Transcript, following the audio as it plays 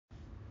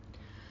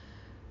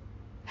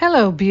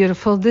Hello,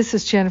 beautiful. This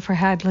is Jennifer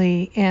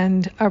Hadley,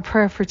 and our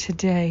prayer for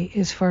today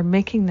is for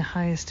making the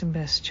highest and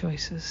best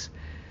choices.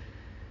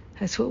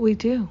 That's what we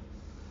do.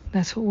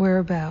 That's what we're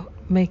about,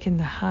 making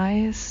the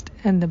highest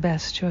and the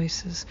best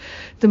choices,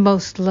 the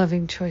most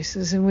loving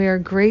choices. And we are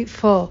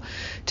grateful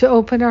to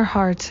open our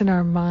hearts and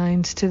our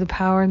minds to the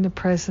power and the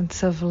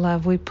presence of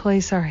love. We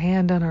place our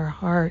hand on our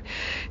heart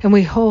and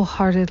we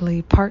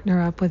wholeheartedly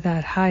partner up with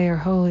that higher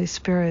Holy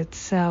Spirit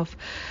self.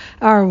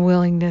 Our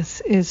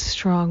willingness is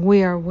strong.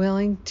 We are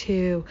willing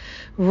to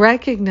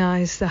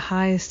recognize the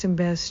highest and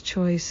best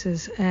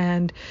choices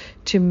and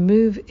to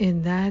move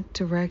in that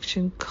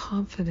direction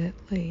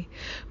confidently,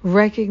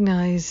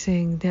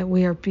 recognizing that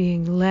we are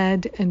being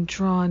led and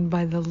drawn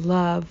by the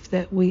love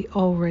that we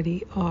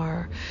already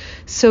are.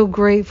 So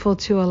grateful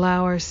to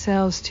allow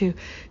ourselves to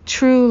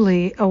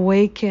truly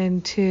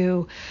awaken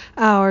to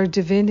our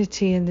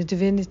divinity and the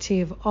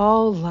divinity of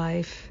all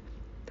life.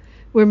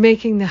 We're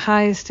making the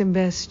highest and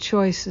best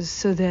choices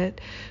so that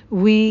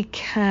we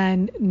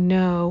can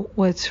know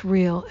what's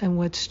real and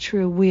what's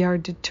true. We are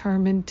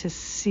determined to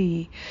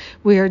see.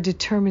 We are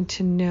determined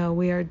to know.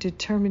 We are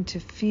determined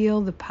to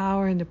feel the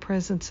power and the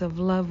presence of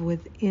love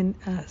within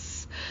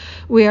us.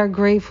 We are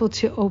grateful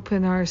to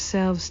open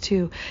ourselves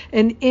to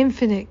an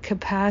infinite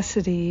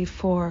capacity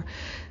for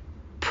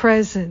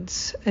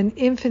presence, an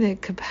infinite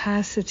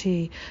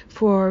capacity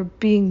for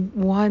being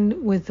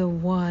one with the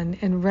one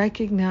and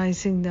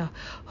recognizing the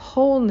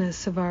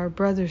wholeness of our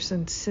brothers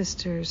and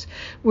sisters.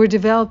 We're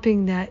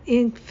developing that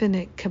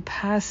infinite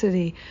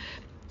capacity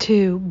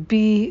to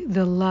be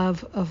the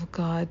love of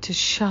God, to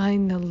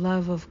shine the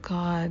love of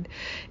God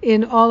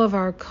in all of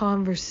our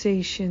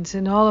conversations,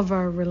 in all of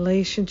our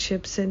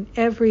relationships, in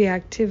every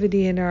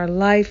activity in our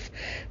life.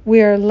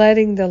 We are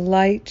letting the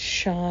light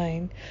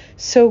shine.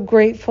 So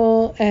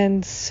grateful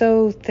and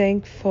so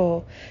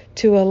thankful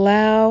to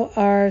allow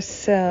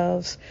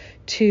ourselves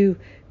to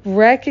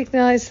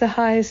recognize the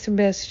highest and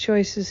best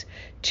choices,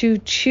 to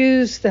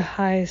choose the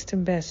highest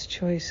and best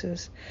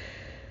choices.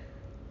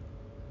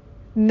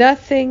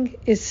 Nothing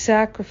is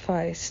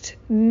sacrificed.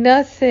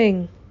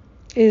 Nothing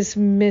is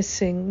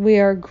missing. We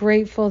are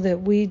grateful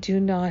that we do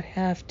not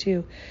have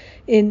to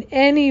in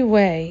any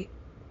way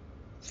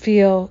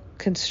feel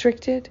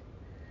constricted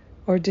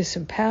or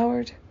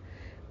disempowered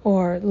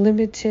or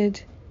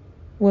limited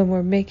when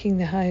we're making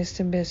the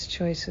highest and best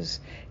choices.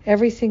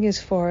 Everything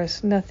is for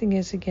us. Nothing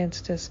is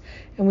against us.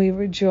 And we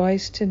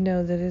rejoice to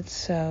know that it's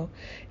so.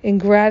 In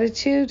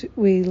gratitude,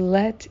 we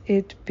let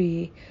it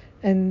be.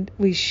 And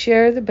we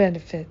share the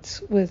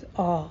benefits with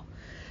all.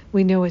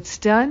 We know it's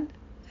done,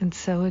 and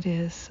so it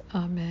is.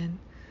 Amen.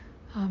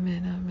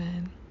 Amen.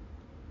 Amen.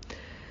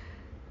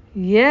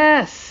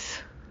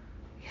 Yes.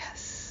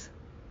 Yes.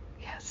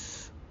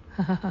 Yes.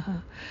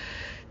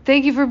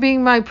 Thank you for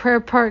being my prayer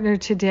partner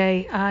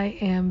today. I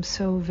am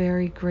so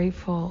very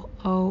grateful.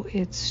 Oh,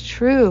 it's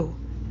true.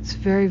 It's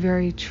very,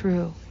 very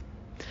true.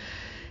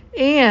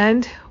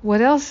 And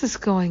what else is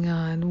going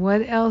on?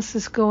 What else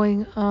is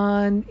going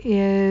on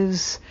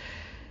is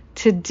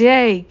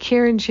today,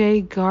 Karen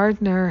J.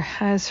 Gardner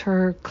has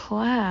her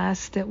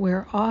class that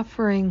we're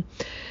offering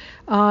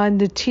on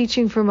the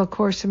Teaching from A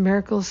Course in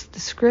Miracles. The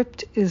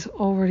script is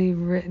already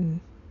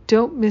written.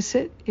 Don't miss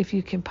it. If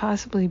you can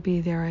possibly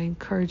be there, I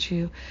encourage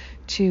you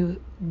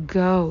to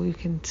go. You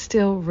can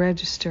still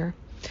register.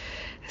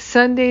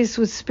 Sundays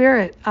with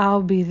Spirit,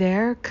 I'll be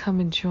there.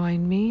 Come and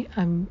join me.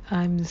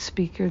 I'm the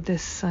speaker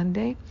this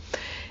Sunday.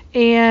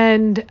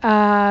 And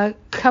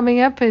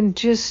coming up in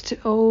just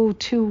 2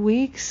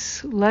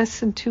 weeks, less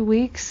than 2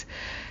 weeks,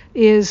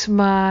 is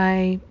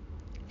my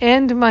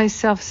End My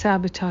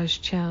Self-Sabotage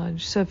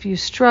Challenge. So if you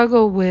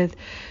struggle with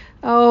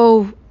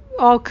all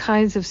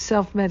kinds of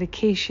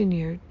self-medication,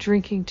 you're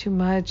drinking too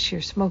much,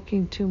 you're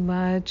smoking too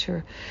much,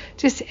 or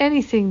just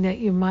anything that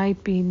you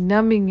might be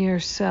numbing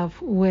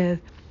yourself with,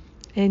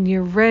 and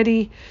you're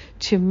ready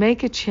to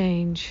make a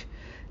change,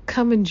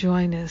 come and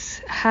join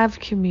us. Have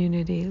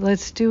community.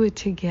 Let's do it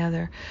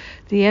together.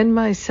 The End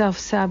My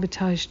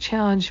Self-Sabotage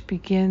Challenge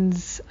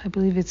begins, I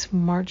believe it's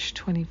March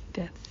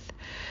 25th.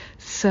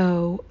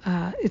 So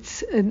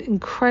it's an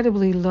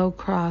incredibly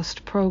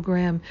low-cost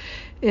program.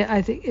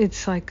 I think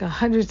it's like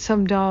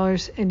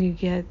 $100 and you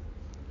get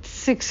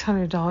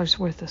 $600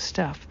 worth of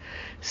stuff.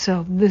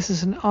 So this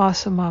is an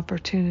awesome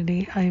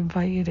opportunity. I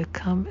invite you to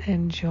come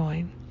and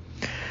join.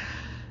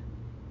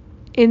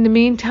 In the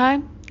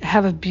meantime,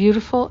 have a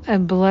beautiful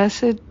and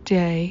blessed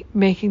day,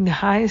 making the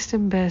highest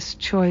and best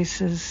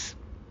choices.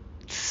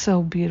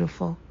 So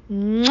beautiful.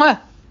 Mwah!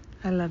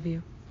 I love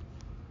you.